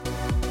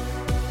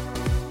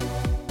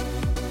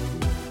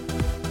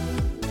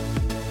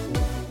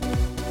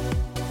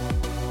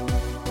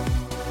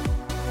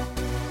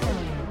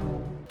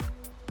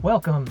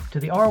Welcome to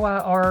the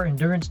RYR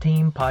Endurance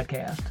Team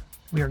podcast.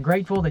 We are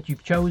grateful that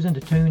you've chosen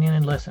to tune in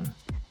and listen.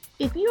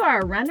 If you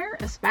are a runner,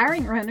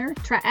 aspiring runner,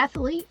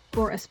 triathlete,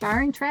 or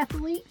aspiring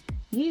triathlete,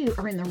 you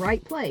are in the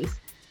right place.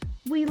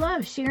 We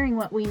love sharing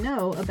what we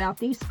know about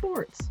these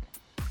sports.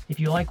 If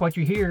you like what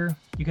you hear,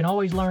 you can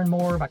always learn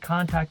more by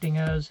contacting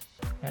us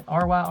at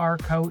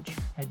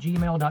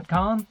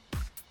ryrcoach@gmail.com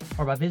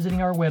or by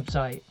visiting our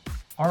website,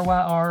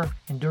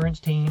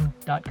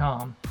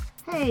 ryrenduranceteam.com.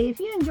 Hey, if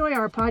you enjoy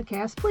our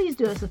podcast, please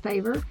do us a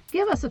favor.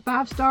 Give us a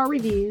 5-star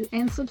review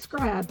and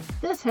subscribe.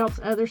 This helps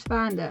others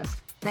find us.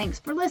 Thanks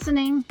for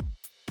listening.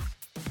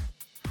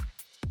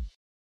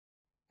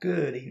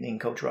 Good evening,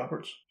 Coach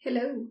Roberts.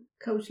 Hello,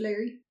 Coach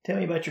Larry. Tell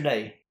me about your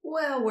day.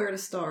 Well, where to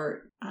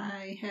start?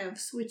 I have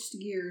switched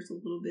gears a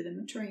little bit in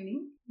my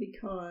training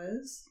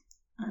because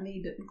I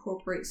need to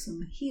incorporate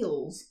some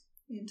hills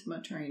into my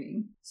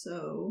training.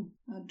 So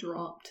I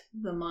dropped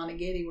the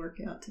Moneghetti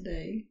workout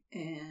today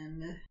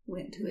and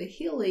went to a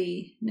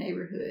hilly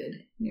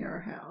neighborhood near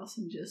our house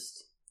and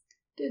just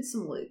did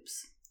some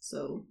loops.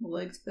 So my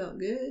legs felt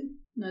good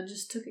and I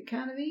just took it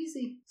kind of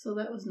easy. So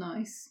that was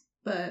nice.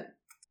 But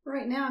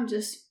right now I'm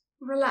just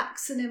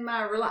relaxing in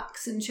my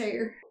relaxing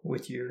chair.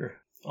 With your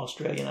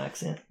Australian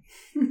accent?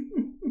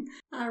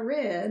 I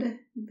read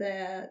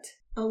that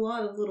a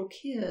lot of little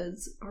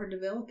kids are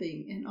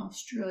developing an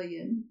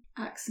Australian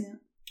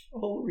accent.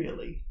 Oh,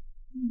 really?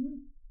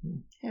 Mm-hmm.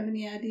 Have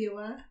any idea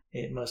why?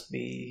 It must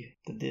be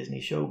the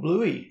Disney show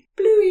Bluey.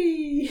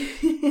 Bluey!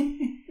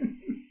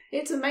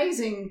 It's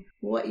amazing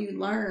what you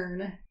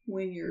learn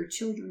when your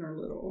children are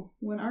little.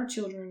 When our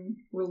children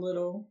were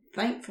little,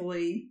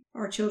 thankfully,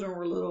 our children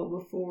were little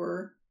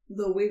before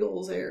the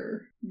Wiggles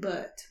era,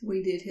 but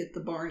we did hit the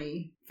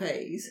Barney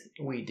phase.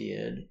 We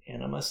did,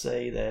 and I must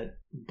say that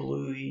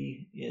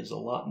Bluey is a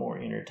lot more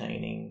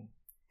entertaining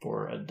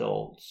for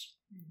adults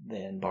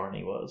than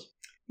Barney was.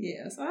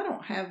 Yes, I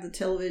don't have the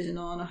television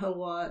on a whole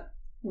lot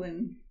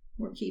when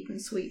we're keeping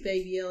sweet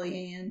baby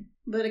Ellie Ann,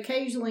 but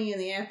occasionally in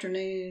the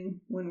afternoon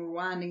when we're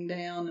winding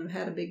down and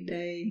had a big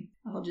day,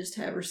 I'll just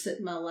have her sit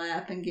in my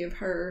lap and give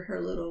her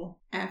her little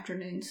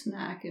afternoon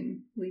snack,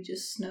 and we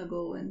just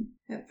snuggle. And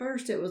at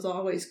first it was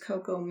always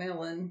Cocoa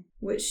Melon,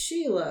 which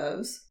she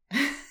loves,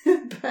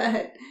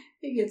 but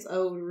it gets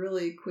old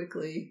really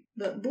quickly.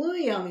 But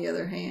Bluey, on the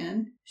other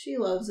hand, she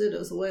loves it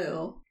as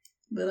well,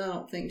 but I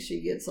don't think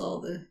she gets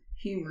all the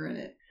humor in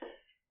it.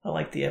 I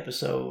like the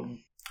episode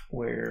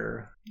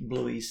where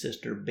Bluey's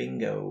sister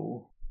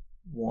Bingo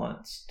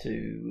wants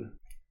to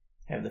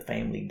have the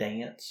family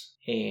dance,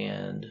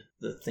 and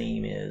the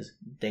theme is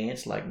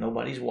dance like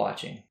nobody's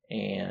watching,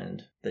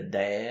 and the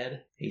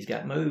dad, he's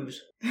got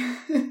moves.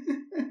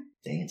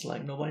 Dance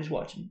like nobody's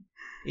watching,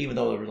 even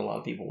though there was a lot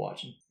of people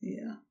watching.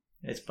 Yeah.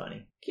 It's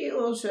funny. Cute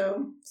little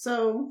show.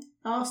 So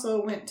I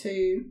also went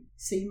to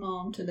see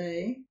Mom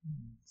today,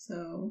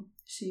 so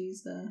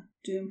she's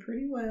doing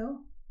pretty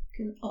well.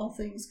 All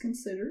things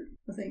considered.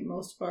 I think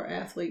most of our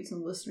athletes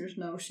and listeners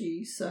know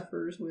she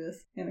suffers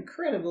with an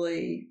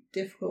incredibly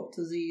difficult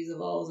disease of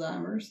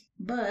Alzheimer's,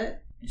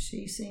 but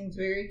she seems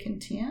very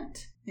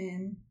content,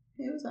 and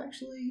it was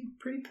actually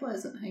pretty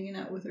pleasant hanging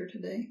out with her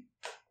today.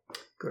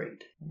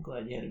 Great. I'm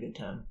glad you had a good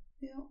time.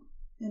 Yeah.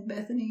 And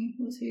Bethany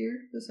was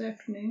here this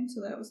afternoon, so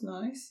that was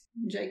nice.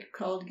 Jacob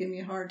called to give me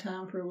a hard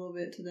time for a little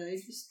bit today,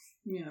 just,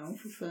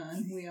 for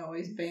fun. We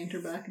always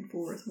banter back and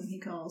forth when he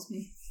calls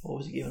me. What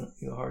was he giving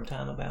you a hard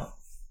time about?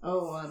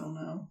 Oh, I don't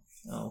know.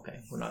 Oh,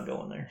 okay. We're not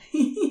going there.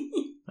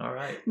 All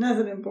right.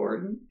 Nothing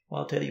important.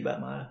 Well, I'll tell you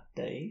about my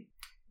day.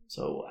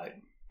 So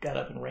I got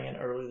up and ran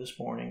early this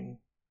morning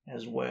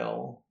as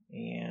well,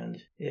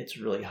 and it's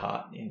really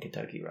hot in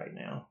Kentucky right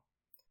now.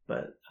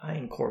 But I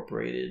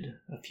incorporated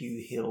a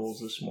few hills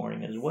this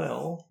morning as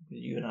well.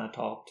 You and I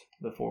talked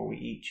before we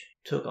each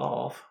took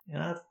off,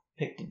 and I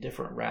picked a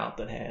different route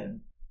that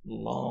had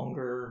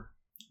longer,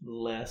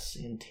 less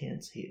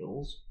intense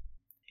hills.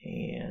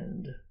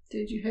 And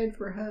did you head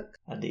for Huck?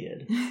 I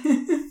did.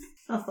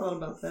 I thought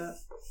about that.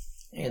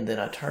 And then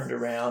I turned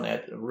around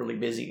at a really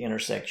busy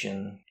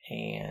intersection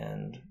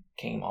and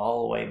came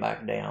all the way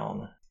back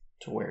down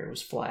to where it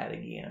was flat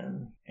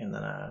again. And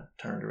then I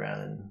turned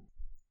around and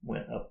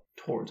went up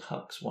towards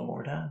Huck's one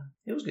more time.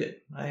 It was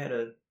good. I had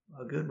a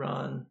good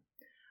run.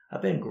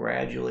 I've been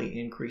gradually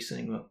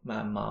increasing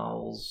my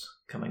miles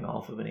coming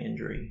off of an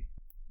injury,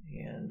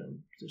 and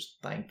I'm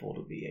just thankful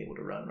to be able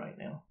to run right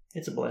now.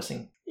 It's a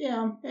blessing.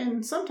 Yeah,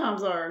 and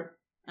sometimes our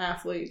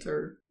athletes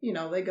are,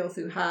 they go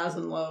through highs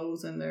and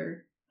lows and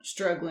they're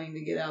struggling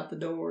to get out the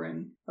door,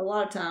 and a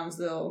lot of times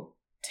they'll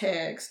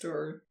text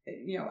or,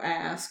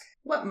 ask,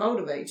 what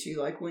motivates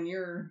you? Like when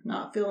you're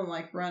not feeling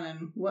like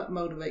running, what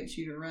motivates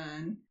you to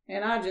run?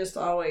 And I just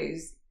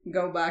always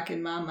go back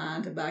in my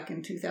mind to back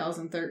in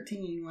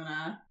 2013 when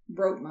I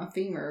broke my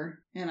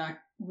femur and I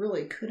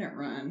really couldn't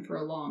run for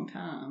a long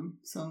time.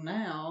 So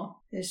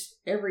now it's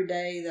every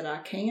day that I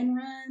can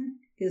run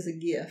is a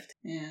gift.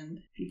 And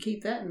if you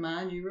keep that in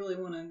mind, you really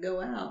want to go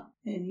out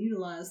and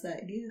utilize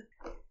that gift.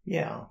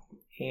 Yeah.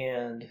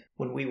 And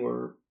when we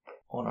were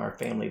on our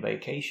family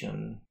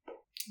vacation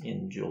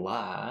in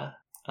July,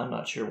 I'm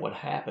not sure what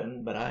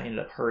happened, but I ended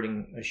up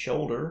hurting a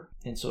shoulder,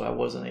 and so I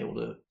wasn't able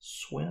to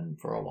swim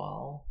for a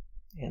while,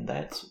 and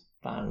that's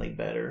finally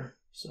better.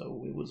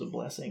 So it was a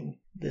blessing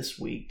this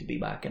week to be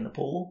back in the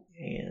pool,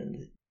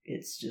 and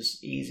it's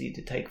just easy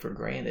to take for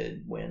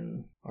granted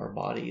when our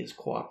body is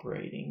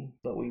cooperating,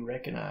 but we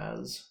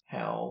recognize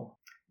how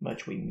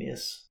much we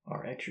miss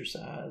our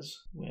exercise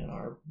when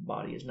our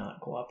body is not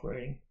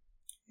cooperating.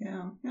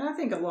 Yeah, and I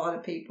think a lot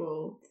of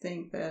people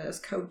think that as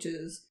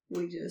coaches,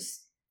 we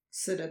just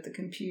sit at the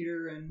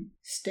computer and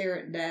stare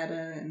at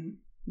data and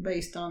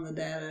based on the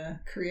data,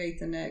 create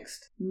the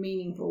next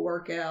meaningful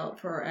workout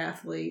for our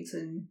athletes.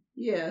 And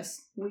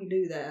yes, we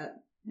do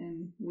that.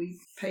 And we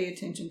pay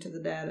attention to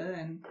the data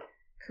and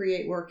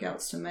create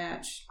workouts to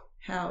match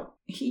how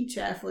each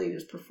athlete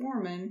is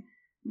performing.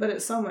 But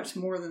it's so much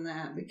more than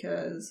that,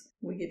 because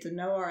we get to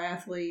know our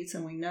athletes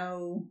and we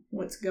know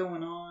what's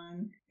going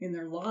on in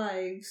their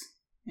lives.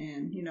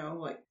 And,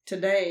 like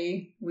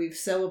today, we've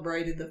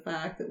celebrated the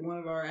fact that one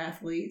of our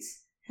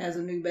athletes has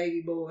a new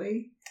baby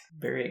boy.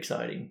 Very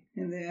exciting.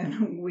 And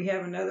then we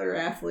have another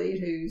athlete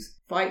who's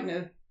fighting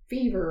a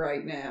fever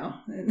right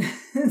now.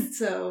 And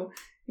so,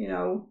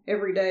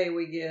 every day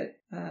we get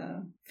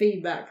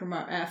feedback from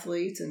our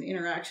athletes and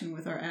interaction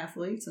with our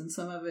athletes. And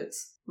some of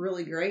it's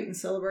really great and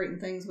celebrating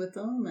things with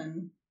them.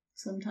 And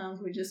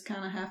sometimes we just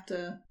kind of have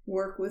to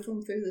work with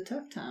them through the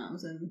tough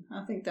times. And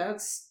I think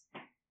that's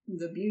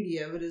the beauty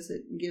of it, is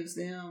it gives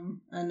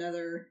them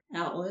another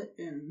outlet,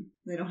 and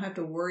they don't have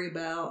to worry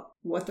about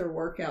what their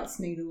workouts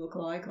need to look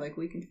like. Like,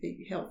 we can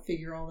help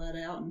figure all that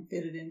out and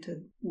fit it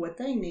into what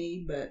they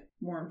need. But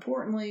more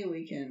importantly,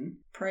 we can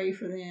pray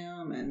for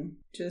them and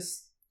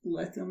just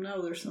let them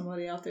know there's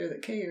somebody out there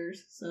that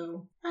cares.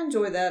 So I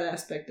enjoy that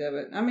aspect of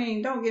it. I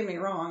mean, don't get me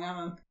wrong, I'm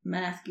a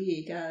math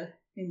geek. I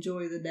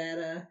enjoy the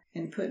data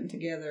and putting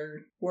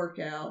together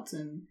workouts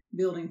and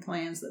building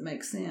plans that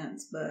make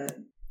sense, but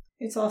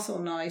it's also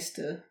nice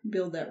to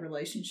build that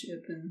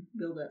relationship and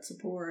build that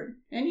support.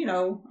 And,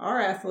 our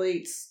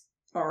athletes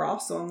are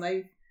awesome.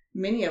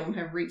 Many of them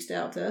have reached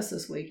out to us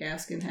this week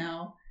asking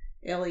how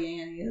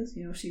Ellie-Ann is.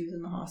 She was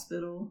in the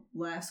hospital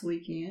last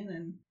weekend,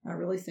 and I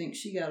really think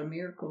she got a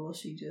miracle.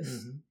 She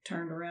just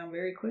turned around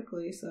very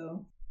quickly.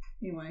 So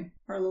anyway,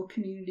 our little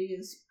community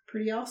is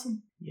pretty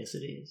awesome. Yes, it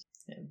is.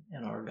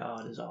 And our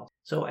God is awesome.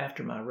 So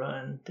after my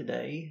run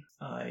today,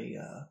 I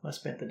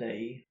spent the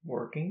day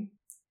working.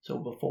 So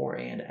before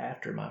and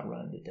after my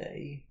run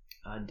today,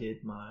 I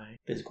did my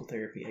physical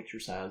therapy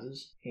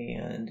exercises,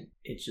 and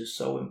it's just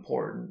so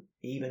important,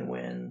 even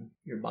when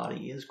your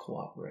body is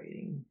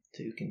cooperating,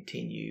 to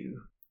continue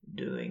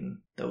doing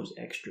those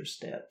extra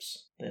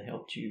steps that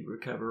helped you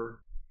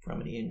recover from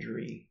an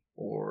injury,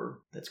 or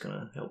that's going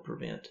to help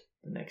prevent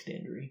the next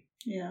injury.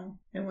 Yeah,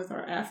 and with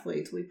our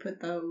athletes, we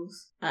put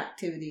those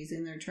activities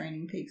in their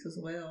training peaks as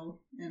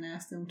well and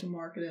ask them to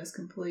mark it as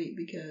complete,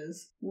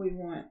 because we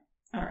want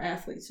our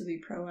athletes to be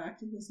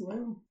proactive as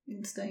well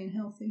in staying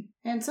healthy.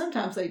 And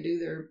sometimes they do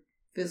their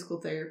physical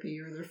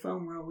therapy or their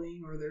foam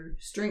rolling or their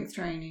strength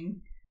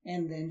training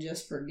and then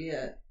just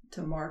forget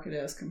to mark it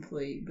as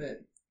complete.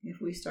 But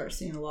if we start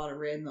seeing a lot of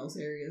red in those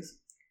areas,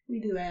 we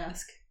do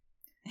ask.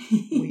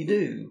 We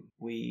do.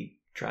 We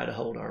try to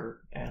hold our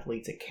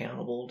athletes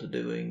accountable to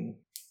doing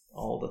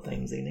all the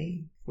things they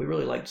need. We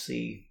really like to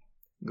see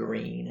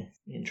green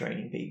in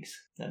training peaks.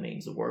 That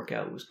means the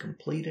workout was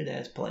completed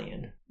as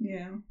planned.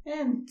 Yeah,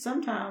 and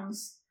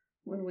sometimes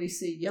when we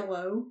see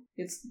yellow,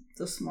 it's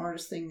the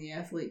smartest thing the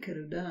athlete could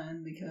have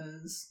done,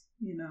 because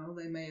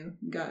they may have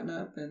gotten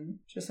up and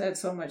just had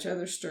so much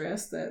other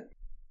stress that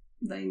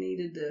they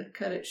needed to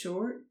cut it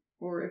short.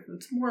 Or if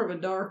it's more of a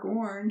dark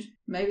orange,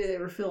 maybe they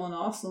were feeling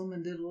awesome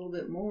and did a little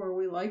bit more.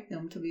 We like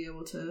them to be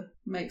able to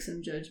make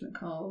some judgment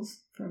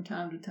calls from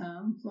time to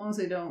time, as long as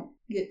they don't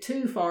get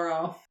too far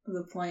off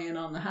the plan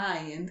on the high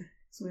end.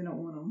 So we don't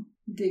want them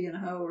digging a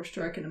hole or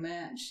striking a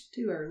match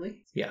too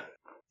early. Yeah,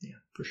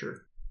 for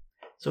sure.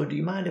 So do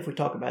you mind if we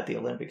talk about the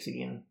Olympics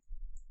again?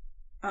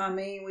 I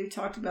mean, we've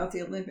talked about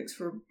the Olympics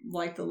for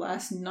like the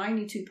last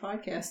 92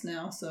 podcasts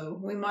now, so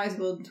we might as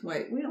well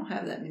wait. We don't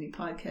have that many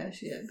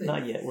podcasts yet. But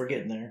not yet. We're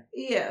getting there.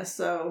 Yeah,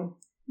 so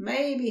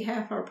maybe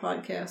half our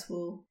podcast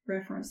will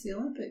reference the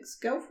Olympics.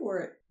 Go for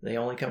it. They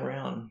only come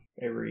around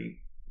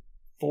every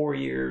 4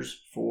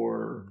 years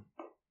for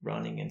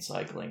running and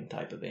cycling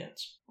type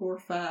events. Or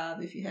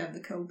 5 if you have the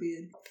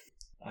COVID.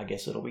 I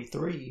guess it'll be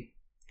 3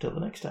 till the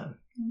next time.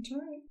 That's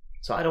right.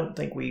 So I don't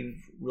think we've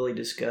really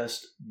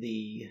discussed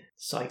the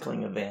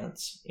cycling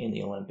events in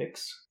the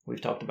Olympics.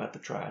 We've talked about the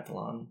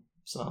triathlon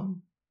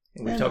some.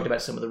 And we've talked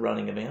about some of the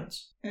running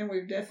events. And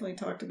we've definitely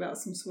talked about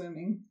some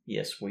swimming.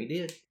 Yes, we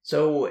did.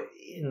 So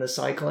in the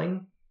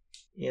cycling,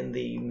 in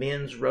the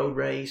men's road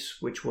race,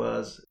 which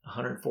was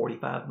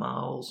 145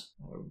 miles,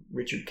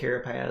 Richard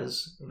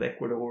Carapaz of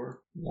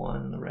Ecuador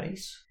won the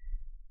race.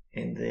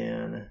 And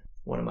then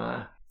one of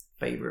my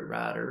favorite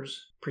riders,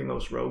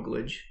 Primož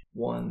Roglič,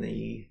 won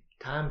the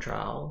time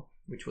trial,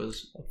 which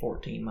was a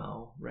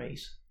 14-mile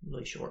race,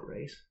 really short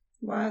race.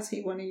 Why is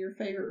he one of your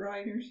favorite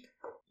riders?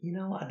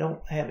 I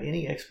don't have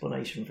any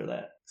explanation for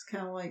that. It's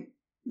kind of like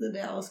the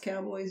Dallas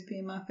Cowboys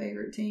being my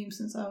favorite team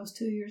since I was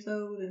 2 years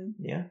old. And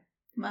Yeah.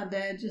 my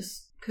dad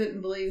just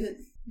couldn't believe it.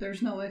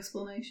 There's no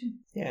explanation.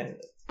 Yeah.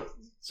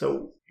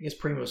 So I guess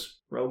Primož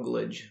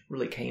Roglič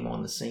really came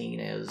on the scene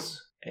as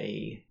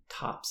a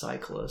top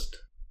cyclist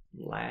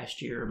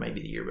last year,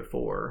 maybe the year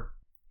before.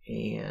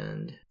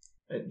 And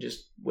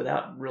just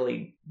without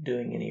really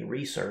doing any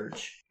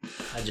research,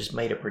 I just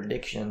made a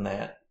prediction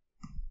that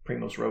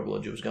Primož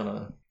Roglič was going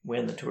to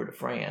win the Tour de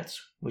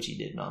France, which he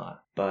did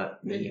not.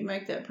 But Did you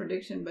make that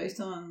prediction based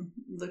on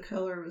the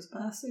color of his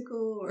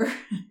bicycle, or?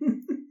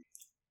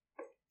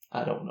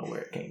 I don't know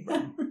where it came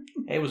from.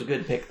 It was a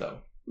good pick, though.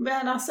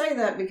 Man, I say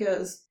that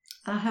because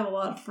I have a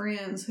lot of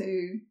friends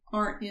who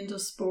aren't into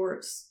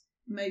sports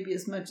maybe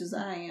as much as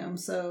I am.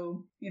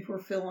 So if we're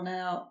filling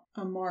out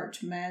a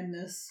March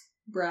Madness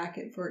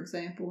bracket, for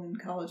example, in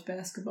college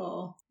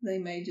basketball, they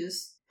may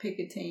just pick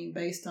a team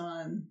based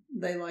on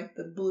they like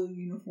the blue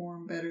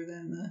uniform better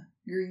than the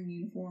green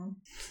uniform.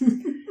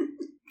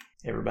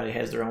 Everybody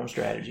has their own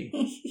strategy.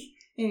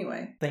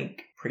 Anyway. I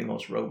think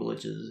Primož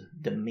Roglič's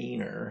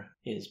demeanor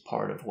is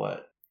part of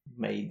what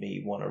made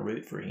me want to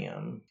root for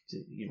him.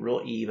 He's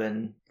real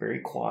even, very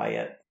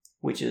quiet,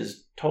 which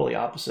is totally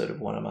opposite of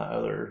one of my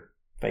other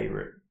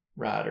favorite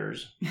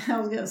riders. I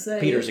was going to say.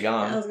 Peter Sagan.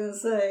 I was going to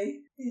say,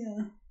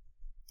 yeah.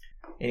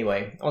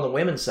 Anyway, on the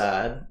women's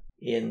side,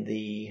 in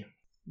the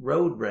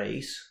road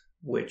race,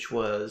 which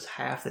was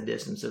half the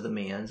distance of the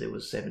men's, it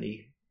was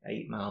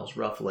 78 miles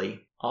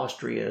roughly,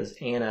 Austria's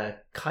Anna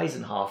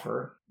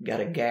Kaisenhofer got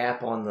a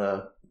gap on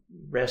the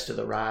rest of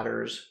the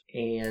riders,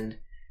 and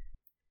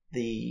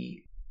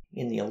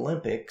in the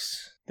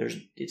Olympics,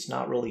 it's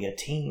not really a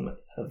team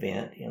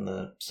event in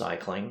the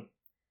cycling,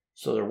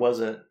 so there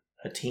wasn't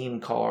a team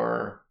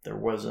car, there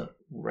wasn't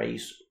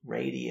race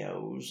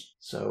radios.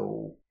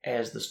 So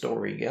as the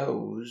story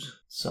goes,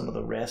 some of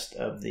the rest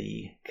of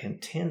the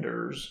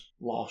contenders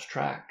lost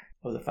track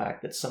of the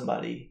fact that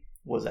somebody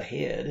was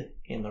ahead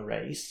in the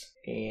race,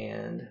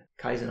 and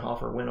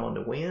Kaisenhofer went on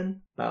to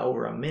win by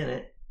over a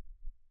minute.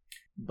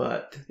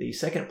 But the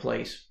second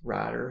place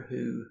rider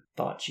who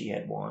thought she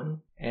had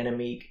won,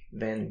 Annemiek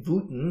van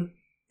Vleuten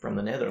from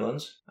the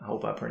Netherlands, I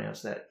hope I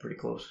pronounced that pretty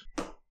close,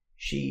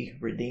 she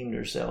redeemed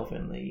herself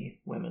in the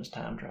women's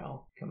time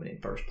trial, coming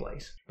in first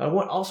place. But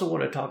I also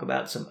want to talk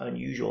about some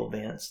unusual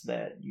events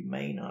that you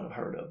may not have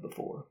heard of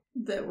before.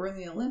 That were in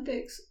the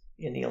Olympics?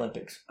 In the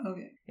Olympics.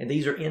 Okay. And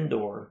these are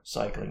indoor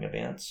cycling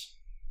events.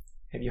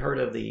 Have you heard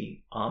of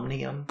the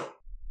Omnium?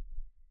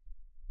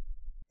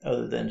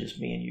 Other than just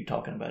me and you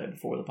talking about it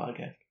before the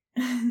podcast.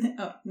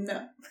 Oh,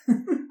 no.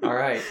 All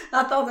right.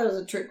 I thought that was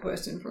a trick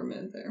question for a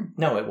minute there.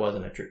 No, it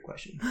wasn't a trick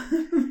question.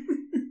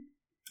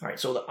 All right,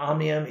 so the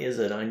Omnium is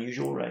an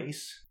unusual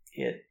race.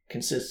 It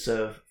consists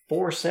of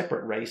 4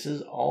 separate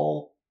races,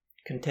 all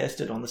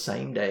contested on the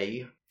same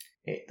day.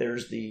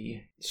 There's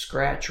the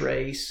scratch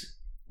race,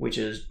 which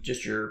is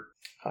just your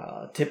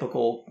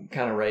typical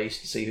kind of race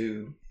to see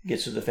who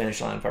gets to the finish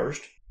line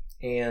first.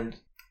 And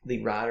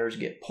the riders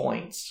get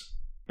points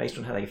based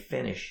on how they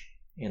finish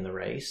in the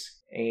race.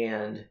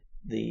 And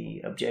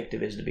the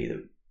objective is to be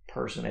the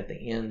person at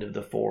the end of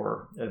the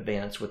 4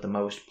 events with the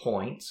most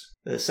points.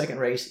 The second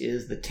race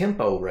is the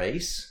tempo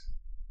race,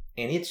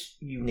 and it's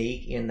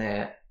unique in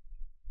that,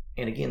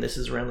 and again, this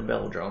is around the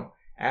velodrome,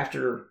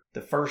 after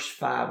the first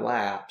 5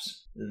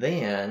 laps,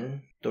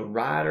 then the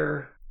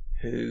rider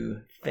who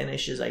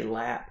finishes a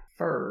lap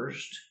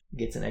first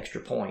gets an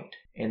extra point.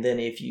 And then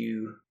if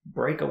you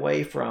break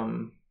away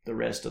from the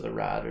rest of the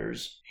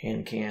riders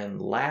and can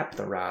lap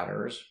the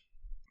riders,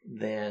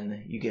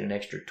 then you get an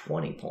extra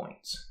 20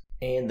 points.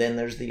 And then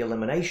there's the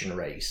elimination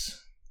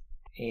race.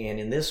 And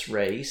in this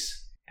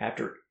race,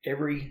 after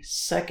every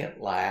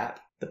second lap,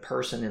 the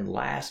person in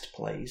last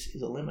place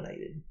is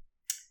eliminated.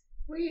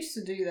 We used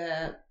to do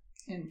that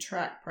in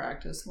track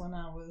practice when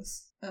I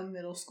was a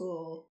middle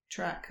school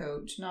track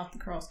coach, not the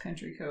cross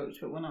country coach,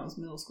 but when I was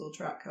middle school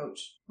track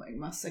coach, like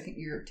my second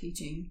year of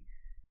teaching,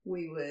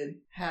 we would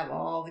have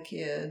all the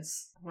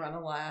kids run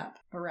a lap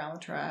around the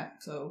track.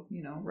 So,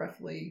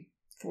 roughly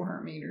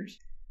 400 meters.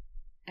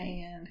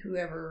 And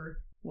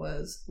whoever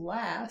was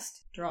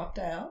last dropped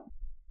out.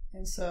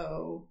 And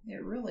so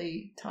it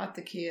really taught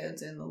the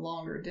kids in the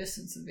longer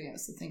distance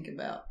events to think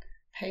about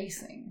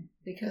pacing,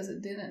 because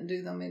it didn't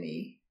do them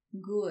any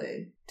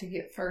good to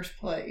get first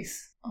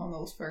place on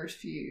those first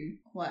few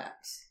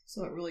laps.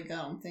 So it really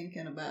got them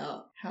thinking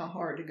about how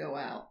hard to go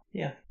out.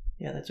 Yeah,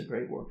 that's a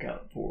great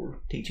workout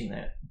for teaching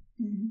that.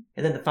 Mm-hmm.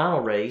 And then the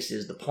final race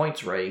is the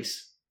points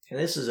race. And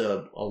this is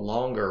a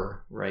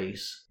longer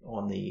race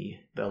on the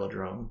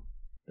velodrome.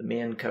 The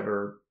men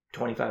cover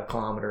 25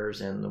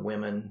 kilometers and the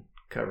women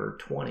cover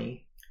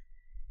 20.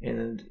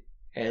 And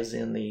as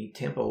in the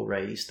tempo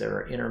race, there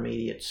are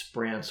intermediate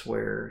sprints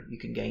where you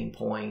can gain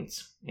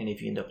points. And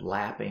if you end up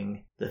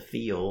lapping the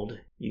field,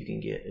 you can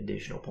get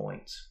additional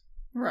points.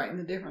 Right. And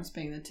the difference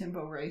being the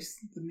tempo race,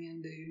 the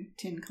men do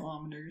 10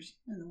 kilometers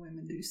and the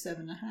women do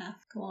 7.5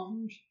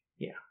 kilometers.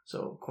 Yeah,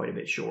 so quite a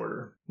bit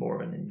shorter, more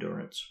of an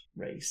endurance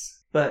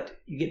race. But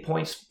you get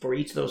points for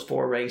each of those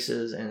 4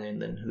 races,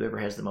 and then whoever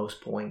has the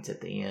most points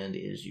at the end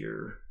is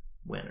your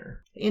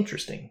winner.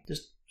 Interesting.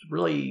 Just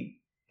really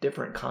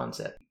different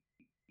concept.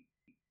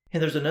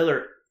 And there's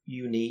another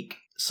unique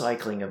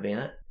cycling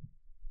event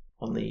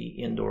on the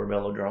indoor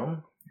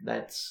velodrome.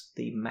 That's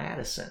the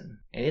Madison.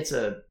 And it's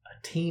a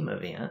team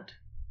event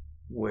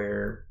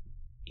where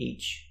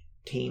each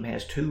team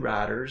has 2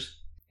 riders,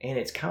 and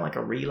it's kind of like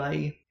a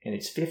relay, and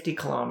it's 50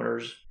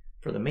 kilometers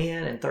for the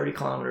men and 30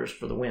 kilometers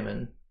for the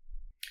women.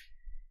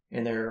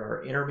 And there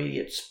are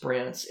intermediate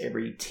sprints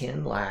every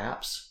 10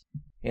 laps,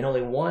 and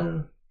only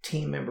one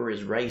team member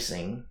is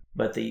racing,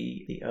 but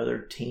the other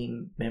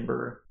team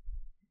member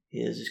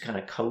is just kind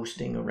of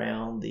coasting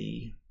around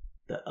the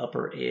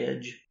upper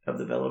edge of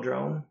the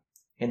velodrome.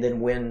 And then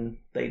when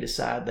they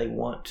decide they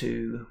want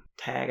to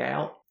tag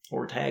out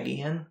or tag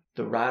in,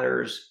 the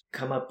riders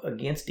come up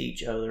against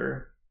each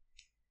other,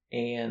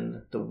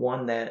 and the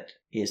one that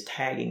is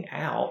tagging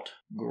out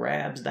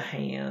grabs the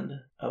hand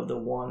of the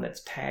one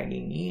that's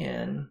tagging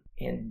in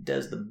and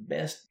does the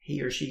best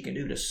he or she can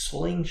do to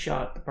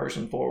slingshot the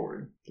person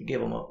forward to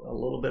give them a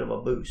little bit of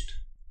a boost.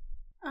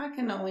 I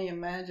can only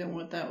imagine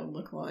what that would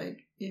look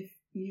like if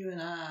you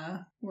and I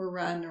were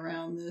riding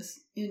around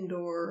this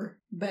indoor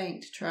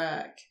banked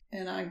track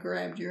and I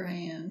grabbed your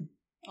hand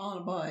on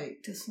a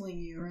bike to sling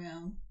you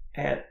around.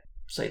 At,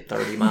 say,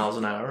 30 miles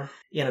an hour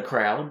in a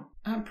crowd.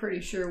 I'm pretty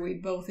sure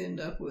we'd both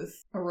end up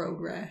with a road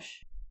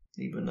rash.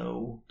 Even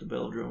though the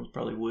velodrome's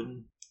probably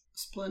wooden.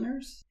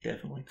 Splinters?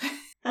 Definitely.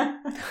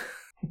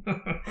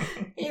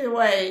 Either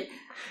way,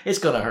 it's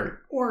going to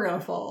hurt. We're going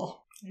to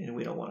fall. And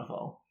we don't want to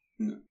fall.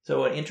 No.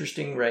 So an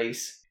interesting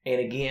race. And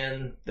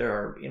again, there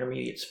are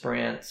intermediate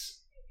sprints,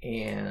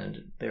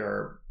 and there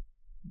are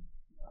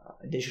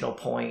additional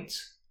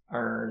points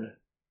earned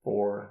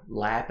for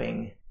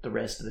lapping the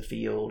rest of the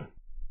field.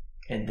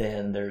 And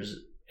then there's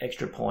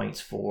extra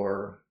points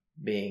for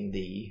being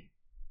the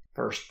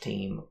first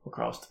team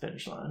across the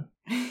finish line.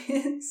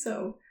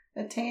 So,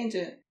 a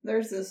tangent.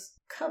 There's this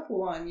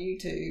couple on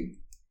YouTube.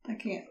 I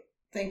can't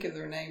think of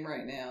their name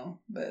right now,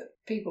 but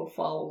people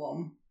follow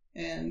them,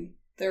 and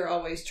they're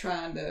always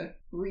trying to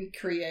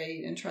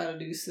recreate and try to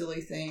do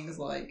silly things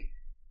like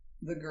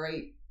the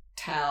Great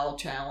Towel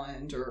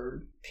Challenge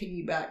or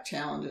piggyback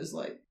challenges.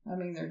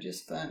 They're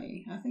just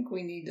funny. I think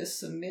we need to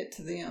submit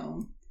to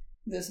them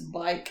this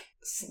bike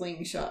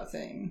slingshot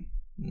thing.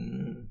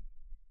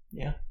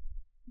 Yeah.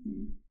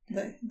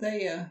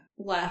 They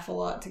laugh a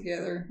lot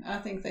together. I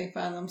think they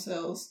find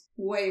themselves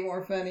way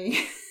more funny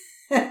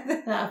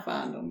than I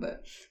find them,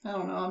 but I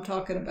don't know. I'm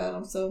talking about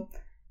them, so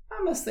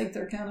I must think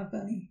they're kind of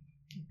funny.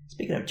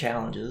 Speaking of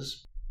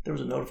challenges, there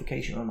was a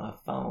notification on my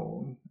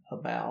phone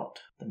about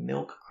the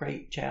Milk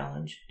Crate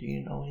Challenge. Do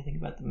you know anything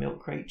about the Milk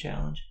Crate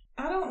Challenge?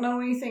 I don't know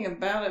anything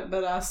about it,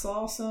 but I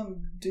saw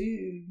some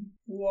dude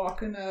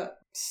walking up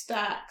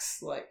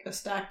stacks, like a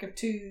stack of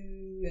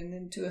 2, and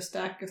then to a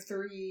stack of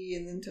 3,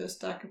 and then to a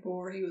stack of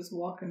 4. He was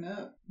walking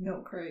up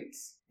milk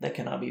crates. That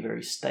cannot be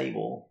very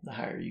stable the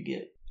higher you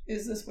get.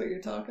 Is this what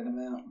you're talking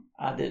about?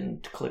 I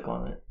didn't click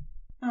on it.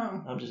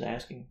 Oh. I'm just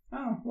asking.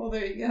 Oh, well,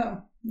 there you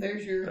go.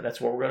 There's your... But that's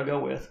what we're going to go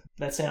with.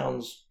 That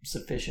sounds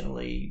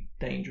sufficiently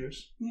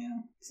dangerous. Yeah.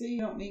 See,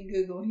 you don't need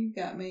Google. You've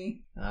got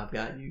me. I've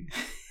got you.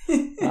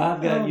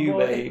 I've got you,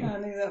 boy. babe. I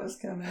knew that was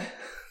coming.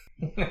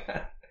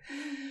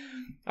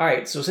 All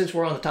right, so since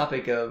we're on the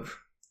topic of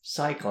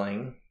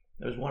cycling,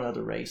 there's one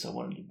other race I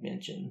wanted to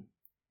mention,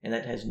 and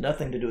that has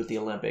nothing to do with the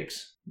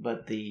Olympics,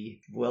 but the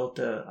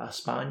Vuelta a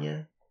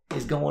España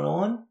is going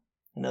on.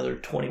 Another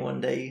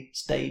 21-day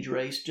stage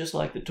race, just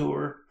like the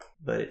Tour,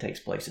 but it takes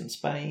place in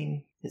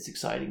Spain. It's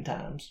exciting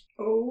times.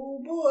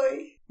 Oh,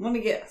 boy. Let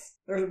me guess.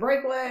 There's a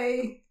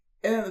breakaway,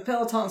 and then the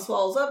peloton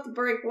swallows up the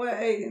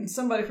breakaway, and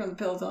somebody from the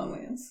peloton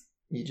wins.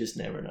 You just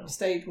never know.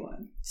 Stage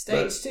 1.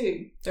 Stage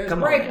 2. There's a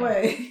come on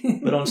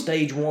breakaway. But on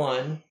stage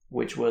 1,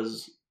 which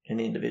was an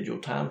individual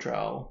time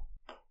trial,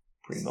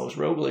 Primož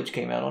Roglič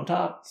came out on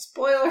top.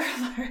 Spoiler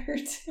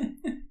alert.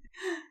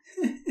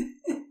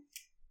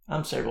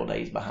 I'm several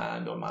days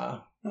behind on my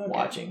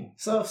watching.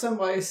 So if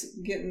somebody's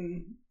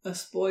getting a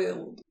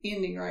spoiled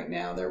ending right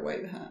now, they're way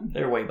behind.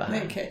 They're way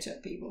behind. They catch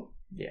up, people.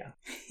 Yeah.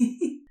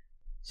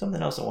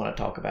 Something else I want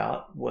to talk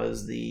about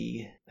was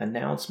the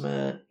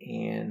announcement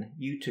and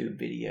YouTube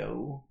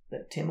video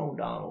that Tim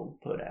O'Donnell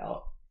put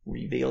out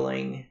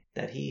revealing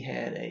that he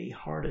had a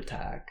heart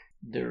attack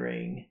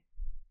during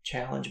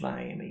Challenge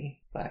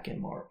Miami back in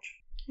March.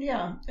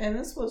 Yeah, and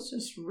this was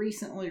just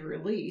recently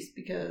released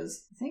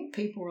because I think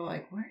people were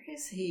like, where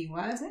is he?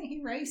 Why isn't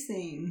he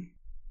racing?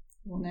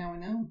 Well, now we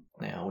know.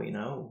 Now we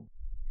know.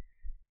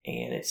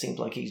 And it seems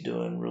like he's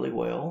doing really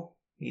well.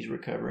 He's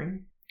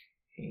recovering.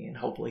 And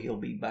hopefully he'll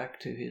be back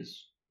to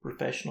his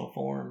professional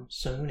form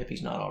soon if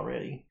he's not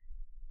already.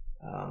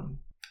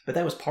 But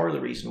that was part of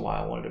the reason why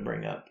I wanted to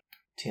bring up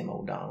Tim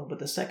O'Donnell. But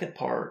the second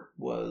part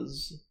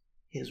was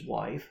his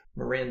wife,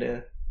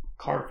 Miranda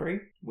Carfrae,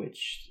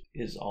 which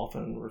is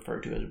often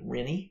referred to as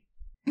Rennie,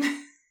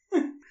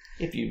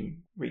 if you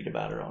read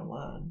about her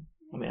online.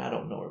 I mean, I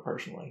don't know her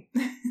personally.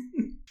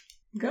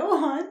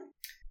 Go on.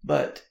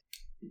 But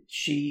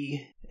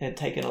she had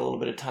taken a little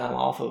bit of time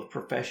off of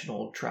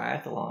professional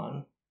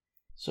triathlon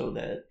so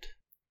that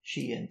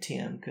she and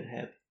Tim could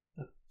have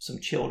some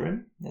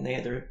children. And they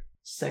had their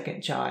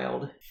second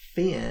child,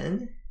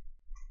 Finn.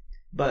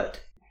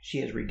 But she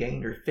has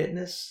regained her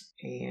fitness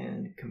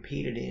and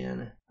competed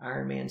in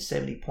Ironman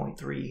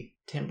 70.3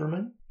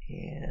 Timberman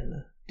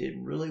and did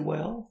really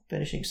well,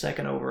 finishing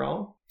second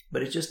overall.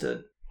 But it's just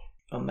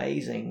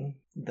amazing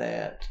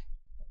that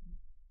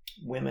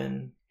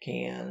women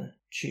can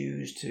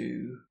choose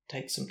to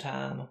take some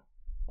time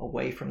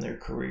away from their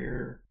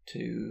career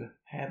to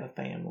have a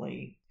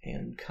family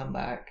and come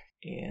back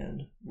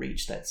and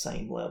reach that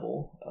same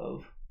level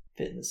of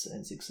fitness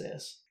and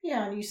success.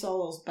 Yeah, and you saw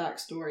those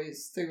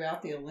backstories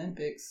throughout the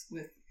Olympics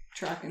with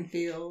track and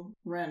field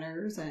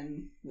runners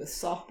and with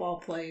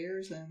softball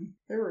players, and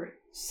there were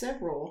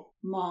several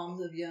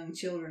moms of young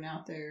children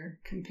out there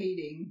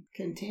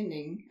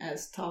contending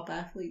as top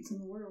athletes in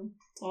the world.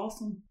 It's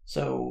awesome.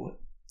 So,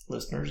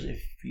 listeners,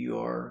 if you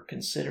are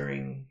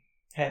considering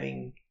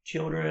having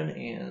children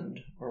and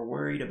are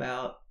worried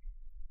about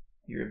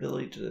your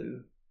ability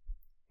to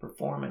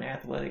perform in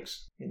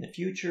athletics in the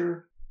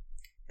future,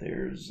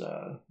 there's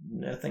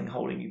nothing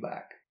holding you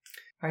back.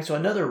 All right, so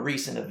another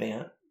recent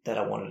event that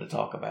I wanted to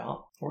talk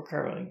about, we're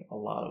covering a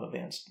lot of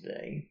events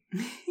today,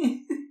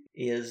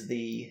 is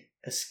the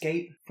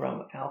Escape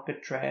from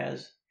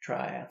Alcatraz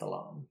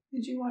Triathlon.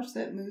 Did you watch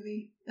that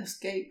movie,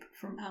 Escape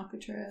from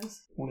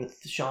Alcatraz?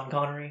 With Sean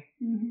Connery?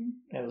 Mm-hmm.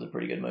 That was a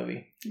pretty good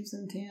movie. It was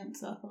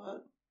intense, I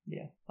thought.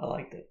 Yeah, I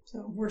liked it.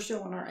 So we're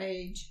showing our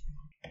age.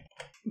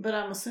 But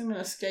I'm assuming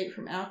Escape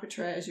from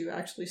Alcatraz, you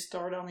actually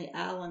start on the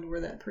island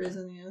where that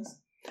prison is.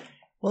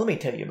 Well, let me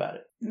tell you about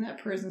it. And that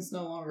prison's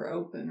no longer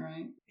open,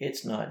 right?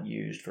 It's not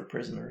used for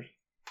prisoners.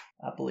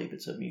 I believe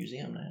it's a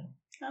museum now.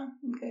 Oh,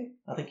 okay.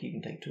 I think you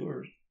can take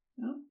tours.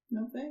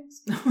 No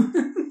thanks.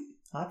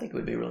 I think it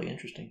would be really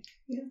interesting.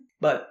 Yeah.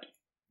 But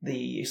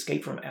the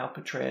Escape from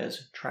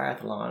Alcatraz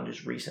Triathlon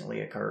just recently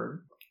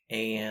occurred,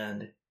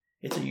 and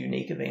it's a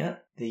unique event.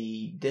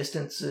 The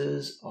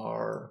distances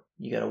are,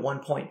 you got a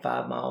 1.5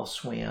 mile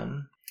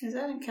swim. Is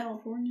that in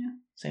California?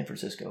 San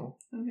Francisco.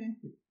 Okay.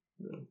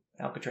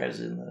 Alcatraz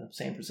is in the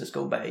San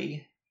Francisco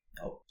Bay.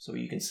 Oh, so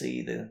you can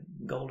see the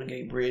Golden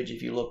Gate Bridge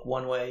if you look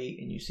one way,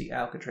 and you see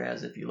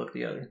Alcatraz if you look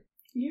the other.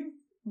 You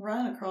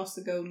run across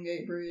the Golden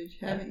Gate Bridge,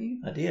 haven't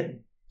you? I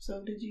did.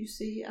 So did you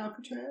see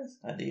Alcatraz?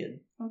 I did.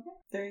 Okay,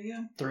 there you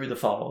go. Through the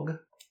fog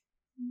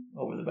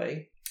over the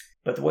bay.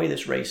 But the way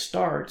this race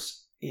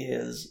starts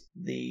is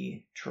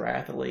the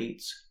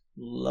triathletes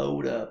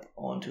load up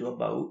onto a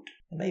boat,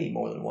 and maybe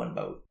more than one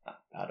boat.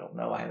 I don't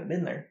know. I haven't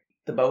been there.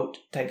 The boat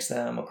takes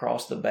them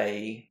across the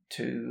bay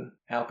to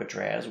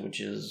Alcatraz, which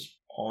is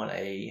on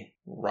a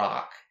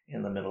rock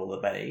in the middle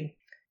of the bay.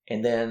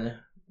 And then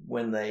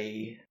when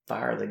they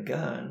fire the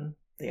gun,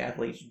 the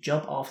athletes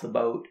jump off the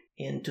boat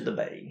into the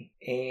bay.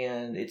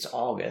 And it's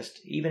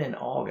August. Even in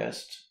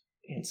August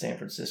in San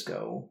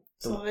Francisco.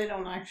 So they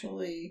don't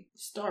actually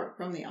start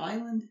from the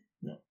island?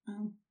 No.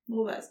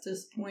 Well, that's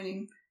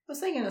disappointing. I was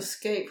thinking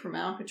Escape from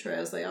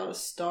Alcatraz, they ought to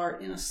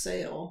start in a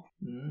sail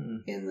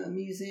in the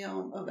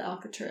Museum of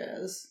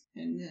Alcatraz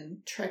and then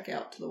trek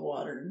out to the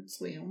water and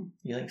swim.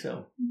 You think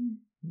so?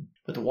 Mm.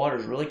 But the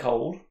water's really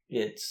cold.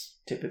 It's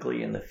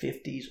typically in the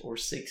 50s or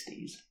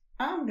 60s.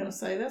 I'm going to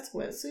say that's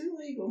wetsuit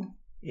legal.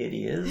 It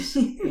is.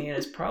 And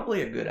it's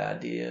probably a good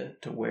idea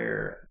to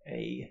wear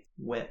a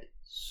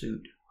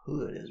wetsuit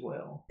hood as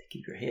well to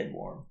keep your head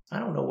warm. I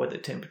don't know what the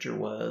temperature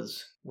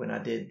was when I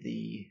did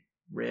the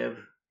Rev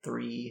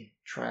 3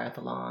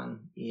 triathlon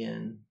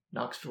in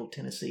Knoxville,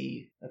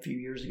 Tennessee a few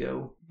years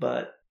ago,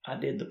 but I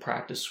did the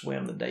practice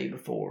swim the day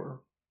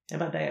before, and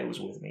my dad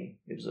was with me.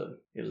 It was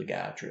a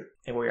guy trip,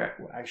 and we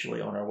were actually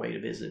on our way to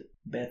visit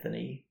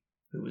Bethany,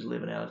 who was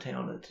living out of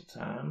town at the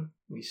time.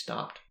 We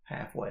stopped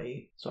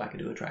halfway so I could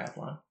do a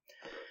triathlon.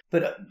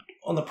 But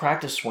on the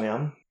practice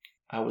swim,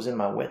 I was in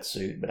my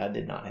wetsuit, but I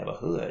did not have a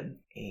hood,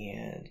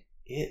 and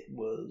it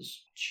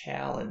was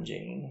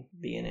challenging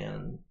being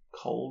in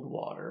cold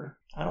water.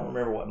 I don't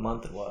remember what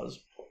month it was,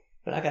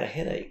 but I got a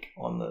headache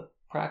on the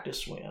practice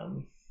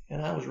swim,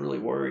 and I was really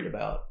worried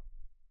about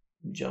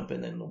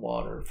jumping in the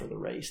water for the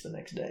race the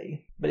next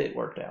day, but it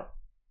worked out.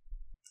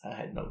 I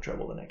had no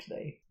trouble the next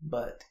day,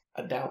 but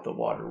I doubt the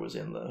water was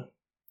in the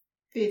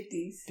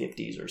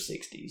 50s or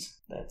 60s.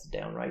 That's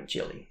downright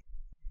chilly.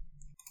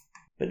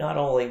 But not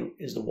only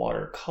is the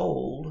water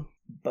cold,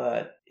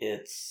 but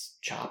it's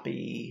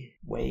choppy,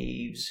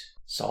 waves,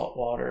 salt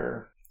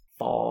water,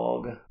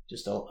 fog,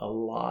 just a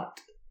lot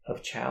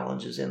of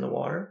challenges in the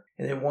water.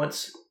 And then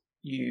once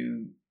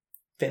you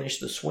finish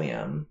the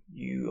swim,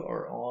 you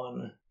are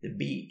on the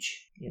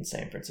beach in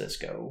San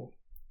Francisco.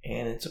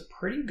 And it's a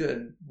pretty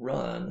good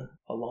run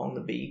along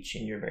the beach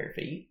in your bare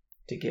feet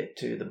to get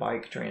to the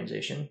bike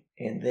transition.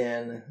 And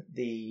then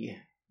the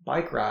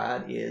bike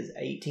ride is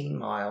 18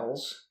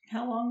 miles.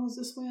 How long was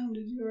the swim,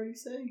 did you already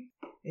say?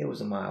 It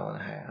was 1.5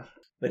 miles.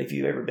 But if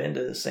you've ever been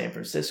to San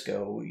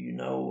Francisco, you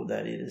know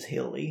that it is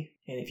hilly.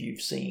 And if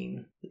you've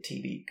seen the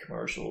TV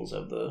commercials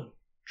of the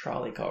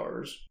trolley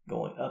cars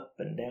going up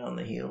and down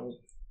the hill.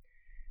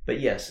 But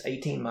yes,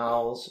 18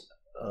 miles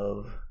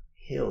of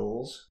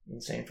hills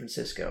in San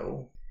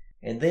Francisco.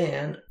 And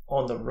then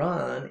on the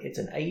run, it's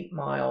an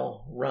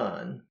 8-mile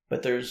run,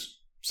 but there's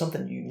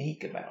something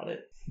unique about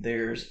it.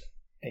 There's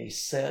a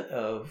set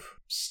of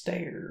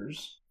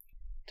stairs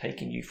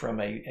taking you from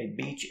a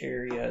beach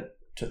area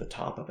to the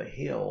top of a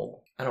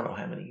hill. I don't know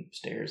how many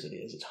stairs it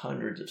is. It's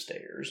hundreds of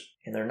stairs.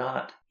 And they're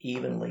not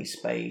evenly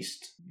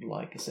spaced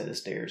like a set of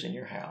stairs in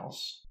your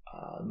house,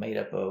 made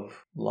up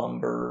of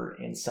lumber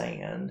and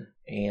sand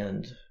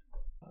and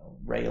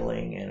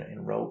railing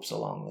and ropes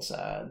along the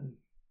side.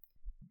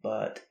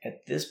 But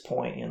at this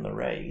point in the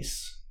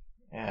race,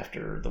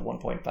 after the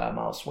 1.5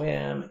 mile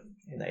swim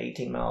and the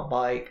 18-mile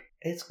bike,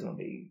 it's going to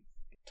be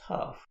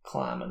tough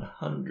climbing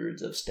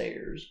hundreds of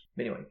stairs.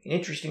 But anyway,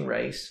 interesting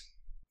race.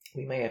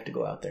 We may have to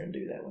go out there and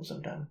do that one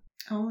sometime.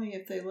 Only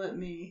if they let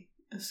me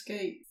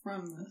escape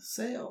from the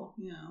cell,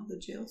 the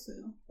jail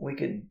cell. We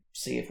could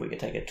see if we could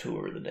take a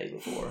tour the day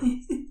before.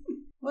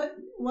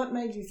 What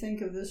made you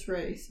think of this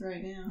race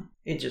right now?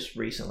 It just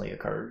recently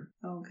occurred.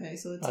 Okay,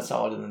 so I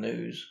saw it in the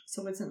news.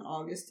 So it's an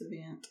August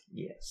event.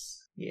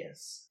 Yes.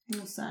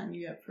 We'll sign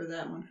you up for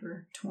that one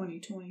for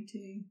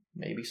 2022.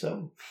 Maybe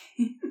so.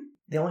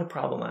 The only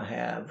problem I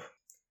have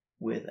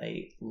with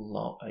a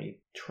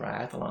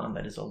triathlon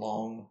that is a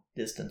long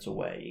distance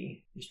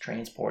away is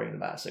transporting the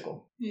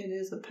bicycle. It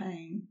is a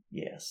pain.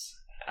 Yes.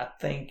 I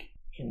think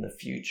in the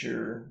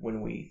future,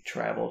 when we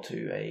travel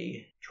to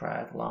a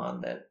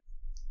triathlon that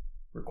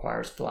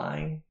requires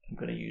flying, I'm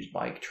going to use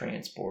bike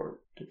transport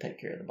to take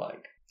care of the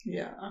bike.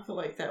 Yeah, I feel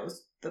like that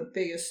was the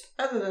biggest,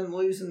 other than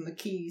losing the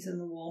keys in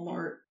the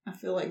Walmart, I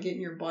feel like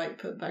getting your bike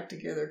put back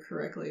together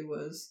correctly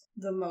was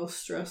the most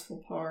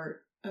stressful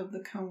part of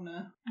the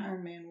Kona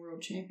Ironman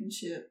World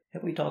Championship.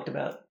 Have we talked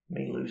about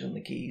me losing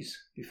the keys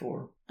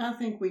before? I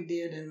think we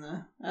did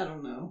I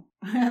don't know.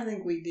 I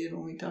think we did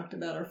when we talked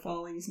about our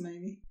follies,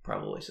 maybe.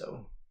 Probably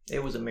so.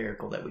 It was a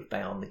miracle that we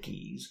found the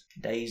keys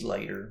days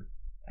later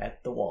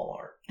at the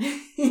Walmart.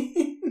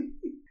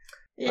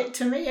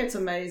 To me, it's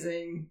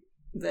amazing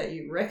that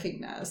you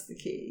recognize the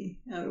key.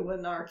 It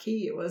wasn't our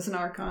key. It wasn't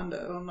our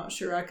condo. I'm not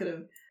sure I could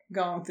have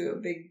gone through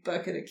a big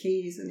bucket of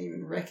keys and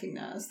even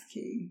recognized the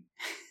key.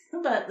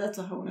 But that's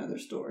a whole nother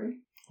story.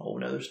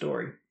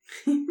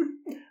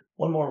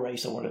 One more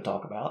race I want to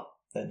talk about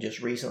that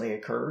just recently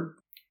occurred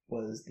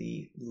was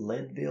the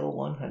Leadville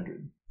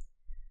 100.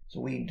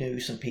 So we knew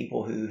some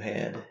people who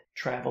had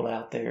traveled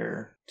out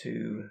there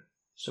to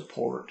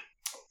support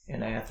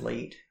an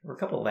athlete or a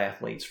couple of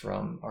athletes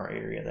from our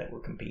area that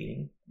were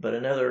competing, but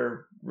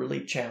another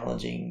really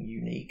challenging,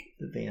 unique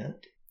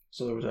event.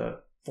 So there was a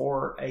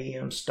 4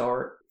 a.m.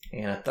 start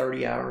and a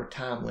 30-hour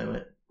time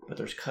limit, but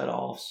there's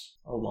cutoffs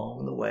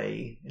along the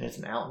way, and it's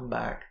an out and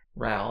back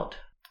route.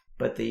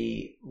 But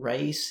the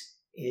race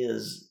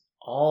is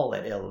all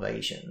at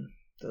elevation.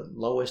 The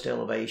lowest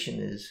elevation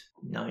is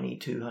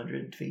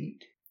 9,200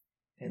 feet,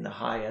 and the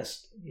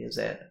highest is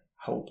at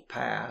Hope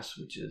Pass,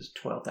 which is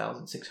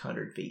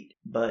 12,600 feet.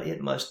 But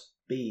it must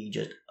be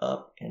just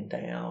up and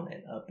down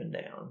and up and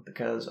down,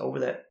 because over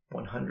that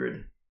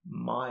 100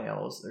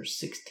 miles, there's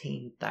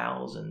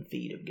 16,000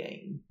 feet of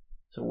gain.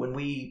 So when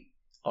we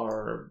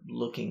are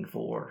looking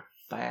for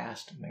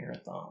fast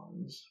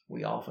marathons,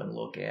 we often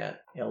look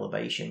at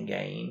elevation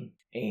gain,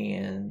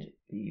 and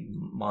the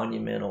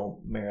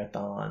Monumental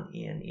Marathon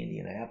in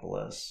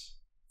Indianapolis,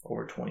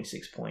 over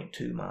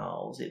 26.2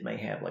 miles, it may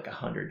have like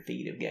 100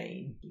 feet of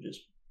gain,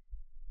 just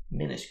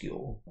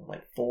minuscule,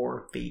 like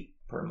 4 feet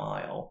per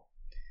mile.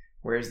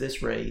 Whereas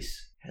this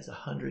race has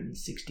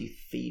 160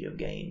 feet of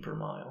gain per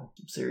mile.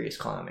 Some serious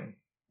climbing.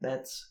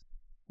 That's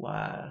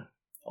why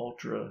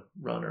ultra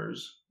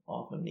runners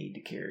often need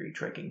to carry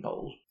trekking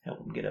poles. Help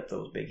them get up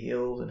those big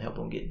hills and help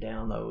them get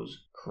down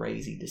those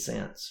crazy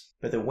descents.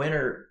 But the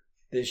winner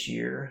this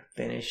year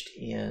finished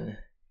in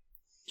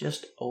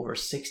just over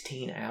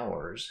 16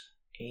 hours.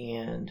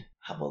 And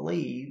I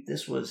believe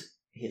this was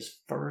his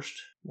first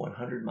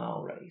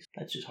 100-mile race.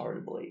 That's just hard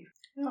to believe.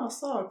 I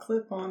saw a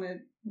clip on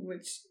it,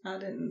 which I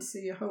didn't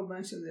see a whole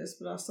bunch of this,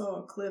 but I saw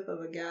a clip of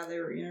a guy they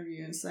were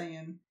interviewing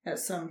saying at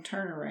some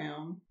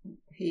turnaround,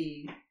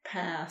 he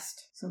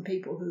passed some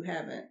people who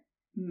haven't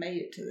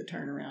made it to the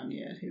turnaround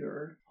yet, who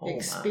are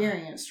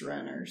experienced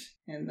runners,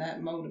 and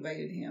that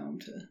motivated him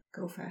to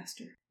go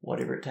faster.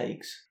 Whatever it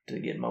takes to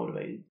get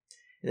motivated.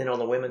 And then on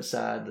the women's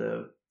side,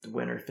 the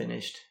winner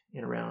finished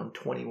in around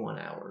 21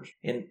 hours.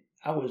 And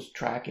I was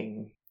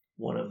tracking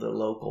one of the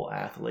local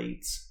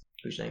athletes,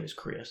 whose name is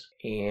Chris,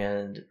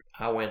 and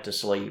I went to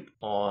sleep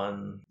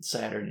on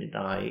Saturday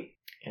night,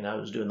 and I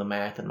was doing the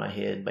math in my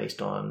head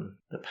based on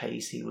the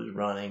pace he was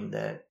running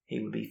that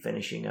he would be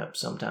finishing up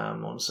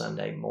sometime on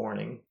Sunday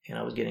morning. And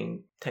I was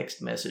getting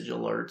text message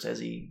alerts as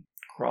he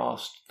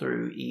crossed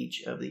through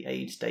each of the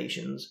aid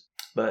stations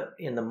But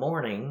in the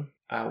morning,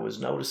 I was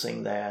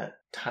noticing that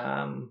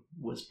time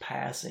was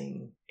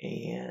passing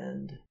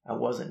and I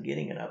wasn't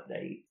getting an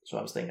update. So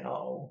I was thinking,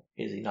 oh,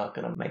 is he not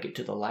going to make it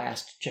to the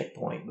last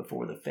checkpoint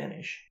before the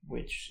finish,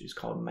 which is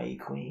called May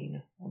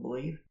Queen, I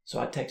believe. So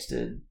I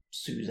texted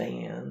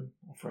Suzanne,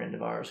 a friend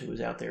of ours who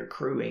was out there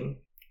crewing,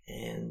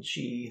 and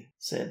she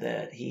said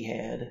that he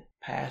had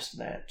passed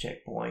that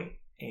checkpoint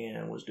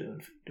and was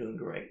doing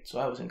great. So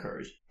I was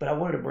encouraged. But I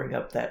wanted to bring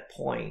up that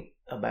point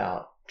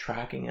about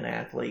tracking an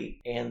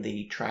athlete and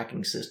the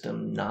tracking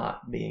system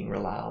not being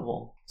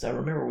reliable. So I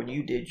remember when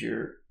you did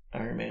your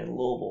Ironman in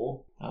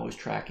Louisville, I was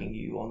tracking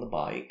you on the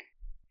bike,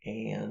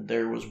 and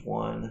there was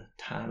one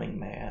timing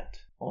mat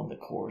on the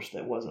course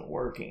that wasn't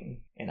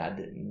working, and I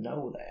didn't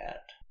know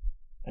that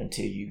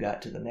until you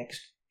got to the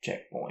next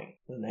checkpoint,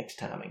 the next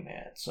timing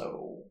mat.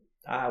 So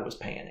I was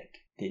panicked.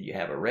 Did you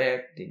have a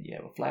wreck? Did you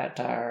have a flat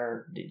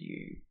tire? Did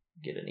you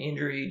get an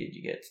injury? Did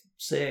you get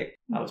sick?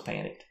 I was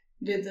panicked.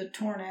 Did the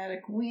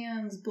tornadic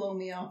winds blow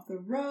me off the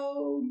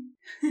road?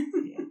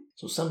 Yeah.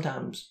 So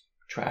sometimes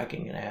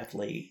tracking an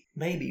athlete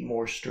may be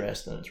more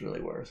stress than it's really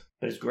worth,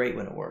 but it's great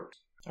when it works.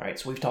 All right,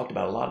 so we've talked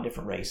about a lot of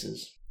different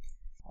races.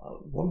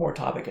 One more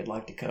topic I'd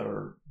like to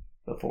cover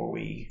before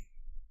we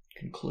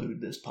conclude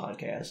this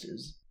podcast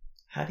is,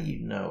 how do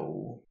you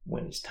know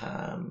when it's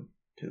time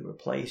to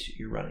replace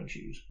your running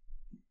shoes?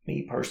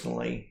 Me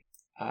personally,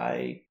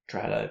 I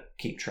try to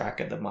keep track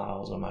of the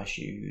miles on my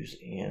shoes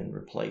and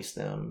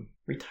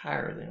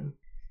retire them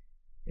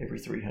every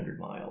 300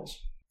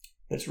 miles.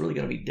 But it's really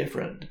going to be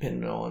different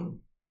depending on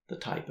the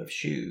type of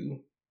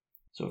shoe.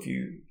 So if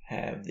you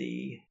have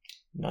the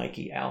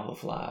Nike Alpha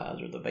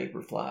Flies or the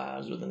Vapor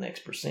Flies or the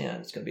Next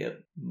Percent, it's going to be a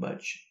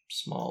much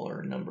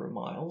smaller number of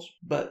miles.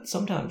 But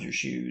sometimes your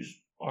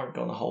shoes aren't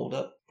going to hold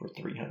up for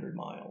 300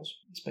 miles,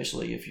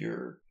 especially if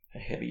you're a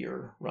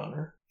heavier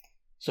runner.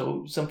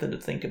 So something to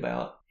think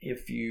about,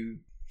 if you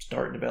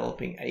start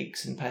developing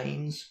aches and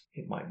pains,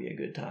 it might be a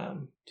good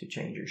time to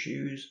change your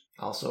shoes.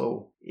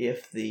 Also,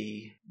 if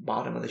the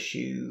bottom of the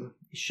shoe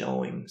is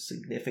showing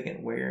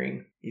significant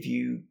wearing, if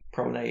you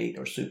pronate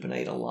or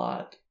supinate a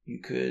lot, you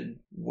could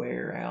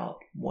wear out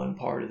one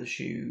part of the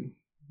shoe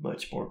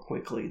much more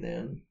quickly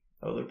than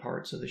other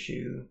parts of the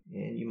shoe,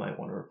 and you might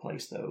want to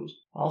replace those.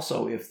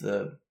 Also, if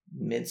the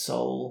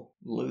midsole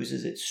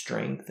loses its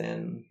strength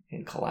and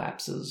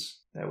collapses,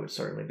 that would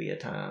certainly be a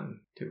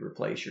time to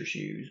replace your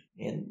shoes.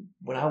 And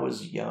when I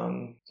was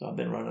young, so I've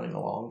been running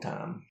a long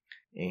time,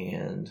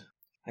 and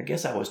I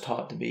guess I was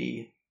taught to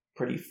be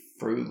pretty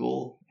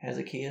frugal as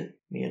a kid.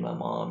 Me and my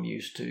mom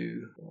used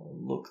to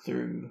look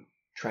through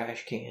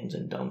trash cans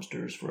and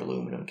dumpsters for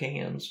aluminum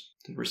cans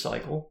to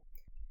recycle.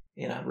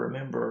 And I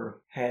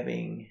remember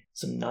having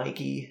some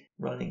Nike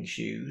running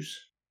shoes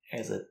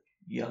as a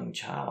young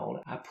child.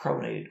 I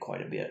pronated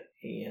quite a bit,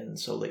 and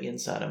so the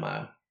inside of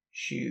my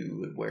shoe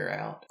would wear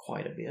out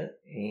quite a bit.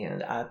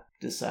 And I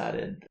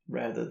decided,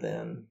 rather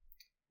than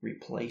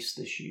replace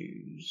the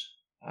shoes,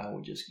 I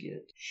would just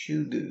get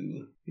shoe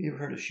goo. Have you ever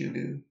heard of shoe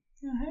goo?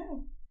 I have.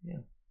 Yeah.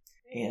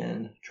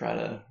 And try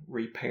to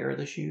repair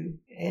the shoe.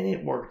 And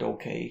it worked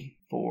okay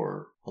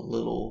for a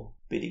little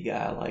bitty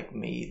guy like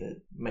me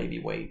that maybe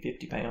weighed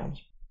 50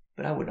 pounds.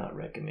 But I would not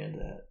recommend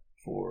that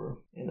for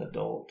an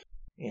adult.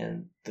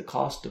 And the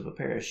cost of a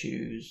pair of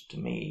shoes, to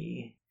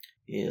me,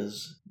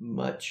 is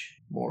much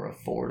more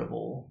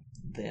affordable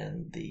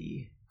than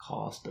the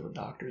cost of a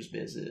doctor's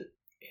visit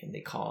and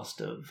the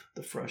cost of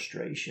the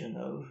frustration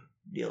of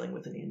dealing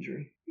with an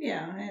injury.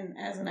 Yeah, and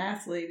as an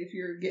athlete, if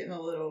you're getting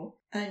a little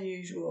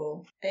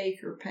unusual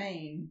ache or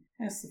pain,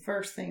 that's the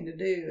first thing to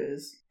do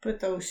is put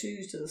those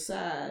shoes to the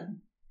side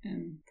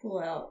and pull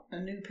out a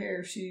new pair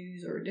of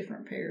shoes or a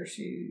different pair of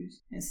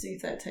shoes and see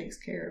if that takes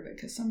care of it.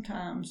 Because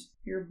sometimes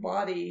your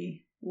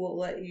body will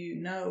let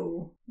you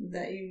know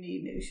that you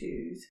need new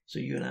shoes. So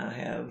you and I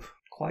have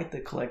quite the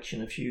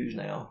collection of shoes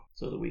now,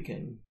 so that we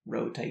can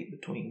rotate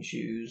between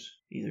shoes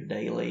either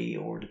daily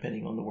or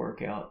depending on the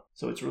workout.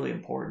 So it's really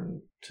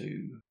important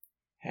to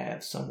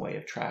have some way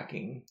of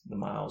tracking the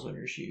miles on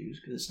your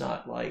shoes, because it's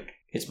not like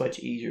it's much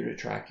easier to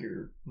track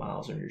your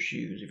miles on your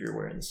shoes if you're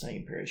wearing the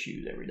same pair of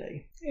shoes every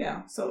day.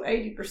 Yeah, so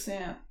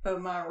 80%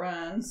 of my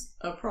runs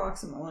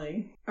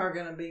approximately are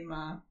going to be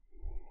my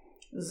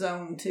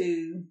Zone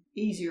 2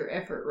 easier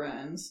effort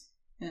runs,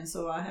 and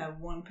so I have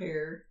one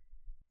pair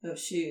of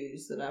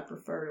shoes that I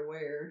prefer to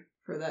wear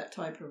for that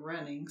type of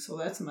running. So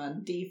that's my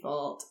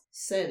default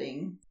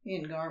setting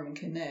in Garmin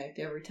Connect.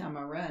 Every time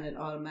I run, it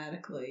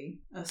automatically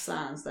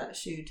assigns that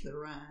shoe to the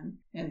run.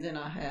 And then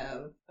I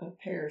have a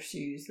pair of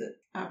shoes that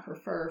I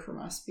prefer for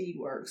my speed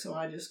work, so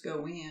I just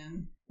go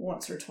in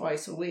once or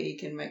twice a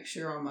week and make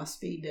sure on my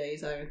speed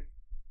days I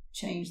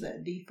change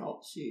that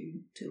default shoe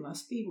to my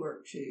speed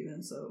work shoe.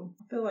 And so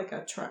I feel like I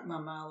track my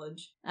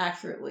mileage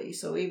accurately.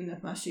 So even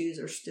if my shoes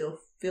are still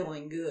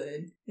feeling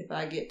good, if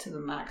I get to the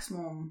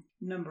maximum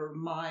number of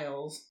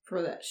miles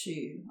for that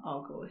shoe,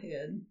 I'll go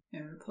ahead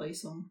and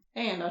replace them.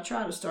 And I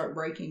try to start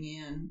breaking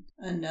in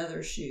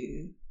another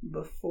shoe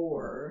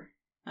before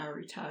I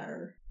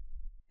retire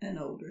an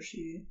older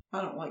shoe.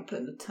 I don't like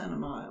putting a ton of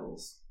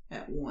miles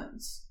at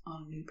once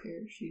on a new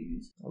pair of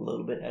shoes. A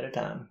little bit at a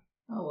time.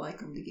 I like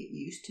them to get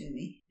used to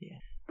me. Yeah.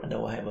 I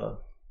know I have a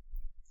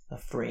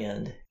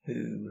friend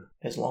who,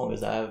 as long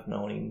as I've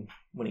known him,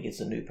 when he gets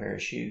a new pair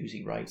of shoes,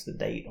 he writes the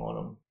date on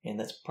them. And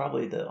that's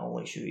probably the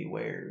only shoe he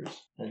wears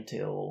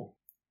until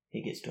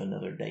he gets to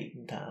another date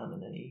and time,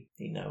 and then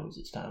he knows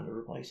it's time to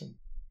replace them.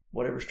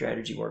 Whatever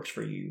strategy works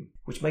for you.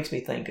 Which makes me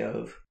think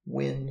of,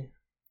 when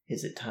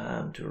is it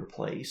time to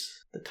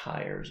replace the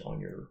tires on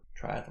your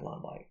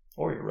triathlon bike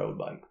or your road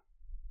bike?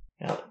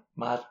 Now,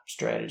 my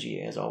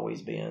strategy has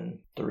always been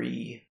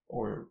 3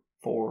 or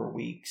 4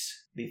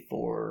 weeks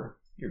before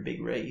your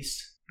big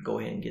race, go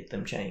ahead and get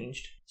them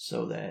changed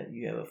so that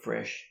you have a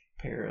fresh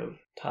pair of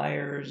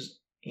tires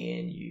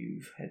and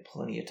you've had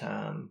plenty of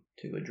time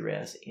to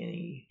address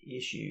any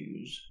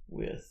issues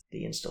with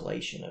the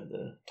installation of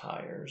the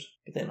tires.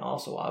 But then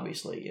also,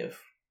 obviously,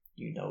 if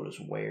you notice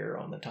wear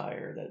on the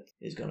tire that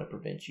is going to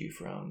prevent you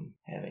from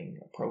having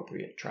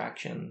appropriate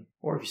traction,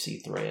 or if you see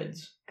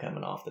threads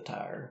coming off the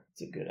tire,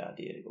 it's a good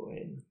idea to go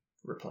ahead and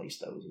replace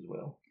those as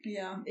well.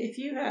 Yeah, if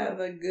you have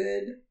a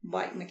good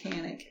bike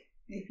mechanic,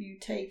 if you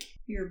take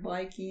your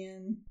bike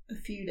in a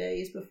few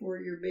days before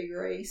your big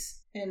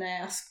race and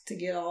ask to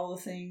get all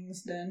the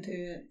things done to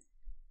it,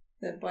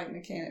 that bike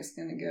mechanic's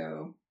going to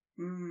go,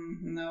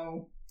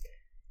 no.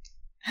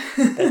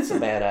 That's a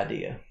bad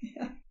idea.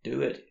 Yeah.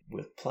 Do it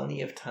with plenty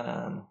of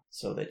time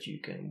so that you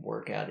can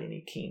work out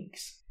any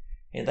kinks.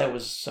 And that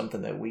was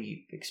something that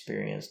we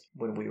experienced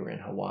when we were in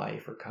Hawaii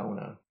for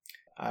Kona.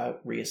 I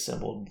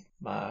reassembled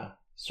my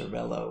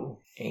Cervelo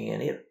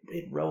and it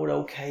rode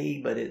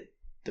okay, but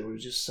there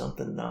was just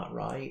something not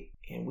right.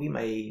 And we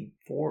made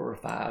 4 or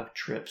 5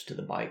 trips to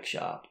the bike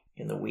shop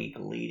in the week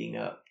leading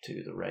up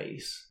to the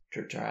race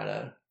to try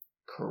to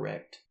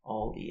correct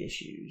all the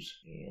issues.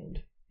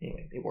 And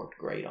anyway, it worked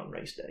great on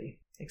race day,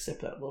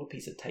 except that little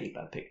piece of tape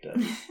I picked up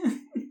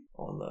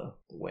on the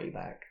way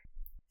back.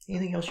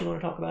 Anything else you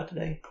want to talk about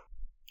today?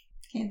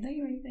 Can't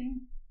think of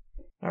anything.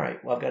 All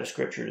right, well, I've got a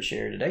scripture to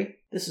share today.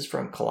 This is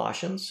from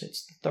Colossians.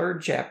 It's the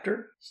 3rd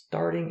chapter,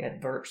 starting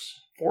at verse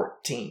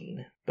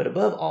 14. But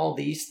above all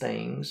these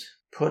things,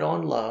 put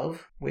on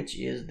love, which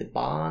is the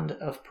bond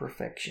of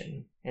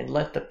perfection, and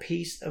let the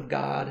peace of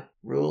God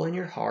rule in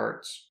your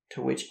hearts,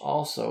 to which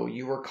also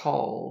you were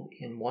called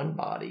in one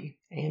body,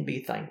 and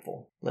be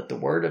thankful. Let the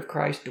word of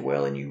Christ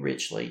dwell in you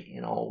richly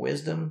in all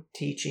wisdom,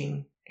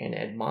 teaching, and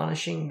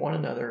admonishing one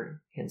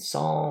another in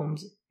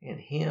psalms and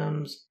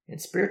hymns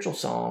and spiritual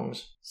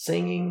songs,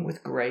 singing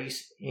with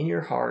grace in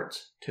your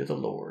hearts to the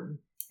Lord.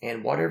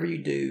 And whatever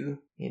you do,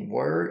 in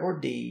word or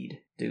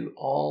deed, do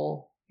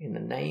all in the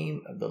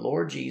name of the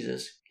Lord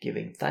Jesus,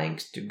 giving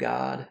thanks to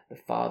God the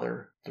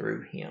Father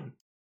through Him.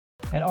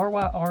 At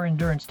RYR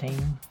Endurance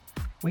Team,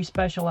 we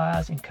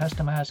specialize in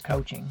customized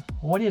coaching.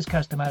 What is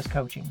customized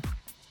coaching?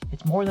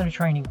 It's more than a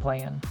training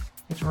plan.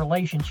 It's a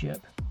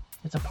relationship.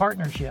 It's a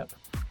partnership.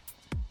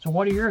 So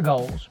what are your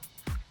goals?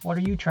 What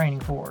are you training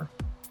for?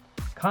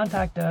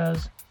 Contact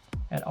us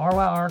at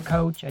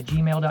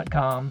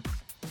ryrcoach@gmail.com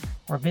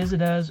or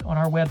visit us on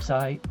our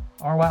website,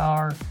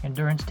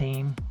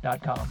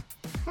 ryrenduranceteam.com.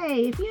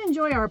 Hey, if you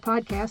enjoy our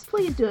podcast,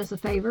 please do us a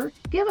favor.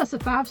 Give us a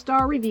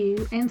 5-star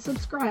review and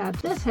subscribe.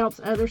 This helps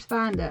others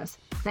find us.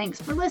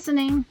 Thanks for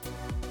listening.